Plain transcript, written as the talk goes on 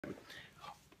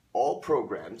All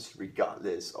programs,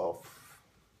 regardless of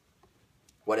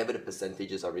whatever the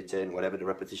percentages are written, whatever the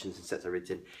repetitions and sets are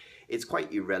written, it's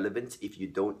quite irrelevant if you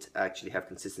don't actually have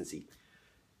consistency.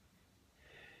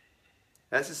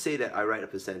 Let's just say that I write a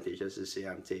percentage. Let's just say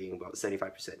I'm taking about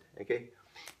 75%, okay?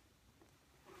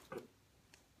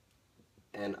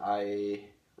 And I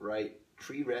write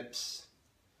 3 reps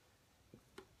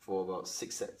for about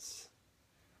 6 sets.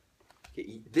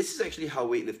 Okay, this is actually how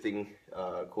weightlifting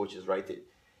coaches write it.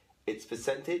 It's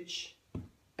percentage,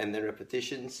 and then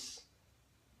repetitions,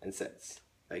 and sets.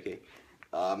 Okay,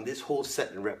 this whole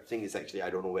set and rep thing is actually, I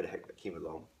don't know where the heck that came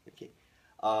along. Okay,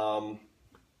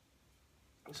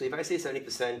 so if I say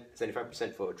 70%,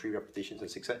 75% for 3 repetitions and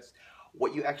 6 sets,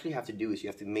 what you actually have to do is you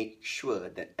have to make sure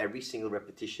that every single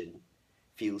repetition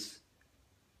feels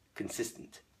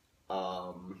consistent.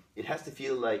 It has to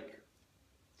feel like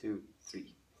 2,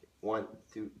 3, 1,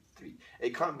 2, 3.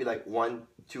 It can't be like 1,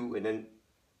 2, and then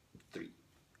 3.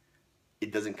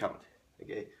 It doesn't count.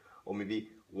 Okay, or maybe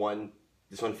 1.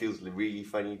 This one feels really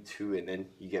funny, 2, and then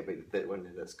you get back the third one,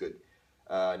 and that's good.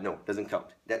 No, doesn't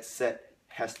count. That set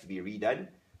has to be redone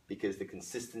because the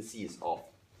consistency is off.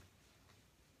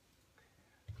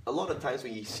 A lot of times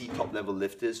when you see top level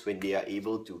lifters, when they are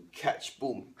able to catch,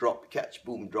 boom, drop,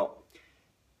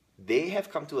 they have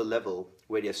come to a level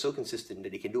where they are so consistent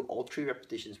that they can do all 3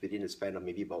 repetitions within a span of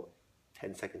maybe about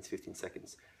 10 seconds, 15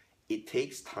 seconds. It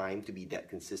takes time to be that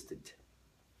consistent.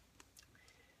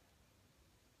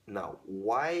 Now,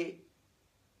 why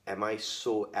am I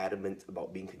so adamant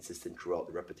about being consistent throughout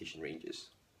the repetition ranges?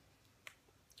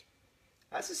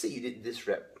 Let's just say you did this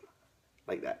rep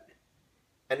like that,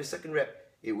 and the second rep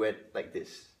it went like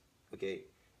this. Okay,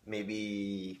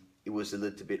 maybe it was a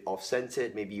little bit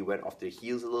off-centered, maybe you went off the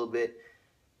heels a little bit.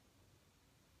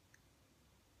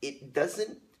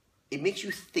 It makes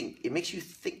you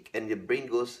think, and your brain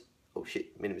goes, oh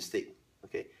shit, made a mistake.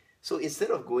 Okay, so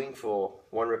instead of going for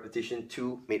 1 repetition,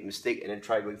 2, made a mistake, and then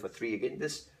try going for 3 again,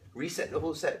 just reset the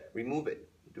whole set, remove it,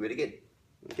 do it again.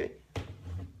 Okay.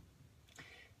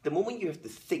 The moment you have to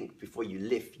think before you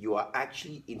lift, you are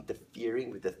actually interfering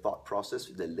with the thought process,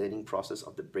 with the learning process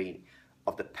of the brain,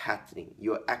 of the patterning.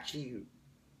 You are actually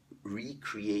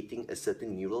recreating a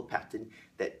certain neural pattern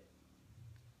that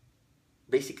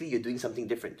basically you're doing something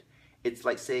different. It's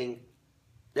like saying,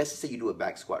 let's just say you do a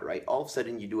back squat, right? All of a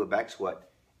sudden you do a back squat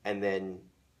and then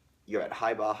you're at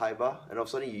high bar, and all of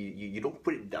a sudden you don't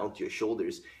put it down to your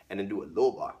shoulders and then do a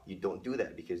low bar. You don't do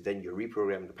that because then you're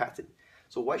reprogramming the pattern.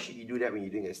 So why should you do that when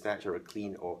you're doing a snatch or a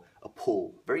clean or a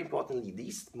pull? Very importantly,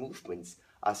 these movements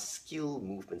are skill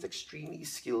movements, extremely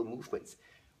skilled movements.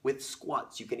 With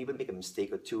squats, you can even make a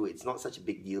mistake or 2. It's not such a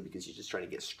big deal because you're just trying to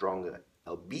get stronger.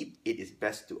 Albeit, it is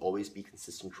best to always be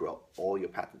consistent throughout all your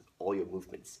patterns, all your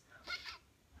movements.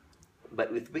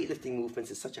 But with weightlifting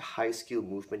movements, it's such a high skill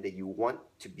movement that you want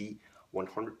to be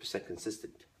 100%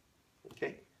 consistent.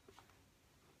 Okay?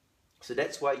 So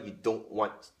that's why you don't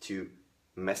want to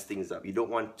mess things up. You don't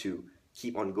want to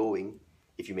keep on going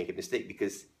if you make a mistake,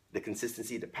 because the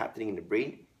consistency, the patterning in the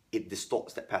brain, it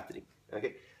distorts that patterning.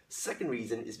 Okay. Second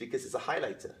reason is because it's a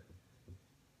highlighter.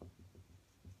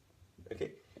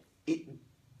 Okay. It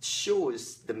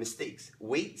shows the mistakes.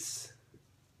 Weights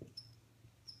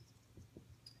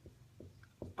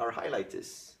are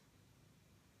highlighters.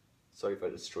 Sorry for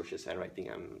the atrocious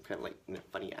handwriting. I'm kind of like in a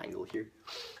funny angle here.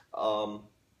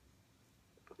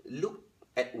 Look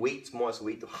at weights more as a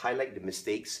way to highlight the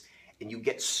mistakes, and you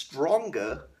get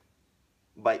stronger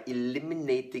by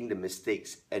eliminating the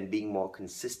mistakes and being more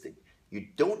consistent. You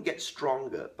don't get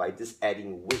stronger by just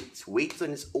adding weights. Weights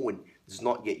on its own does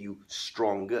not get you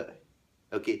stronger.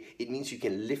 Okay, it means you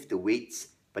can lift the weights,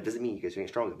 but doesn't mean you get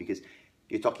stronger, because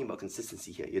you're talking about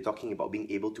consistency here. You're talking about being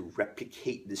able to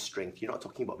replicate this strength. You're not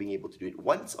talking about being able to do it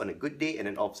once on a good day and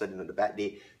then all of a sudden on a bad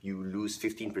day you lose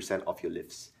 15% of your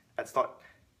lifts. That's not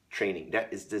training.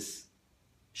 That is just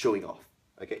showing off.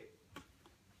 Okay.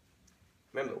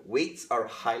 Remember, weights are a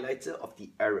highlighter of the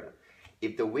error.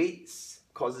 If the weights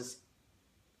causes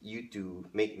you to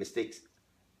make mistakes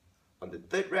on the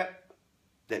 3rd rep,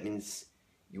 that means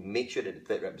you make sure that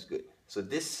the 3rd rep is good. So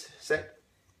this set,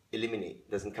 eliminate,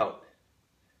 doesn't count.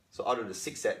 So out of the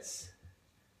 6 sets,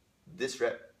 this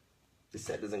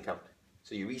set doesn't count.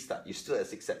 So you restart, you still have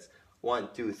 6 sets. 1,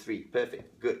 2, 3,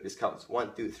 perfect, good, this counts.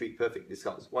 1, 2, 3, perfect, this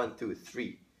counts. 1, 2,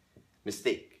 3,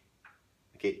 mistake.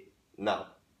 Okay, now,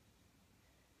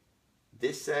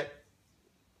 this set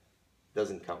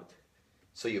doesn't count.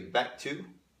 So you're back to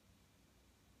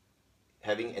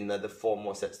having another 4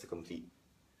 more sets to complete.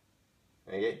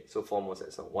 Okay, so 4 more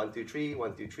sets. So 1, 2, 3,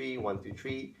 1, 2, 3, 1, 2,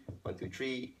 3, 1, 2,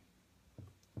 3.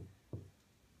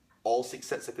 all 6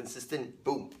 sets are consistent,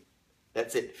 boom,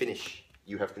 that's it, finish.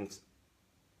 You have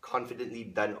confidently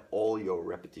done all your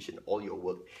repetition, all your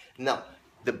work. Now,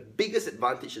 the biggest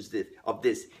advantage of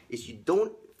this is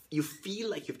you feel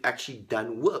like you've actually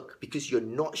done work because you're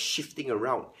not shifting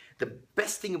around. The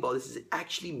best thing about this is it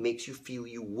actually makes you feel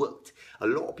you worked. A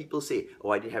lot of people say,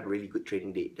 oh, I didn't have a really good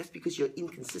training day. That's because you're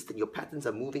inconsistent. Your patterns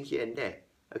are moving here and there.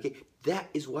 Okay, that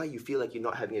is why you feel like you're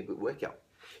not having a good workout.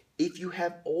 If you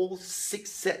have all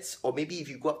 6 sets, or maybe if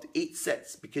you go up to 8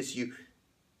 sets because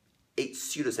 8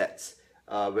 pseudo sets,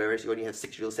 whereas you only have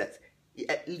 6 real sets,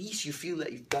 at least you feel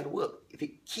that you've done work. If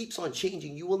it keeps on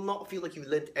changing, you will not feel like you've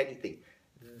learned anything.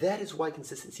 That is why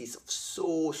consistency is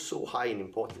so high in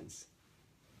importance.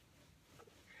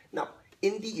 Now,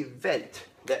 in the event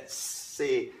that,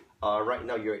 say, right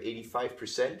now you're at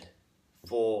 85%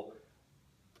 for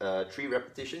 3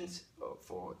 repetitions,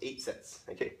 for 8 sets,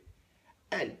 okay?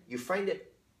 And you find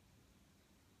that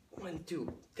 1,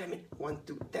 2, damn it, 1,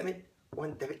 2, damn it,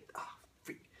 1, damn it,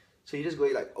 freak. So you just go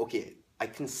like, okay, I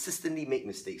consistently make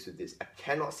mistakes with this. I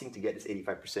cannot seem to get this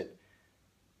 85%.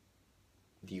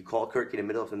 Do you call Kirk in the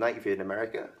middle of the night if you're in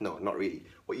America? No, not really.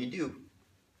 What you do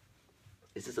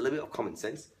is just a little bit of common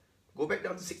sense. Go back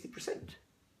down to 60%,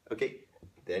 okay?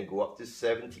 Then go up to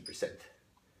 70%.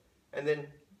 And then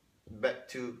back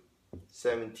to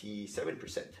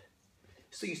 77%.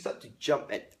 So you start to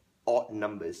jump at odd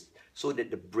numbers so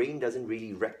that the brain doesn't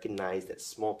really recognize that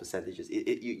small percentages.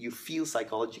 You feel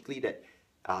psychologically that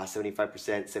 75%,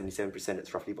 77%,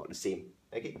 that's roughly about the same.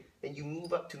 Okay, then you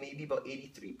move up to maybe about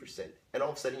 83%, and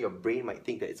all of a sudden your brain might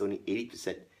think that it's only 80%,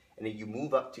 and then you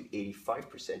move up to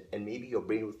 85%, and maybe your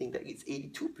brain will think that it's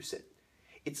 82%.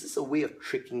 It's just a way of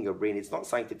tricking your brain. It's not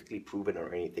scientifically proven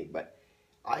or anything, but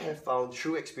I have found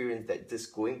through experience that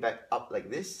just going back up like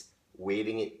this,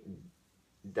 waving it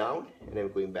down, and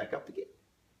then going back up again,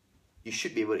 you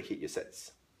should be able to hit your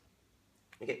sets.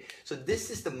 Okay, so this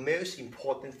is the most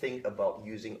important thing about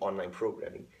using online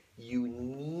programming. You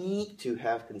need to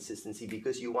have consistency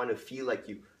because you want to feel like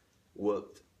you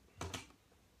worked.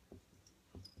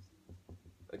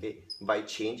 Okay, by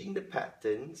changing the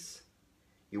patterns,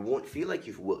 you won't feel like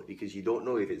you've worked because you don't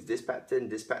know if it's this pattern,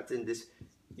 this,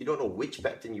 you don't know which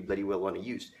pattern you bloody well want to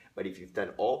use. But if you've done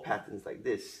all patterns like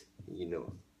this, you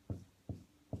know.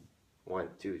 1,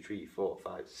 2, 3, 4,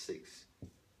 5, 6,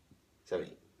 7,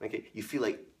 8. Okay, you feel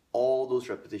like all those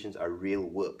repetitions are real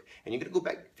work. And you're going to go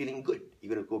back feeling good.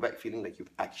 You're going to go back feeling like you've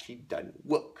actually done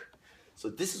work. So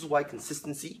this is why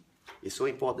consistency is so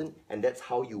important, and that's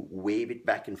how you wave it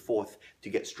back and forth to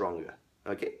get stronger.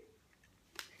 Okay?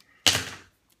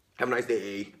 Have a nice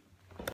day.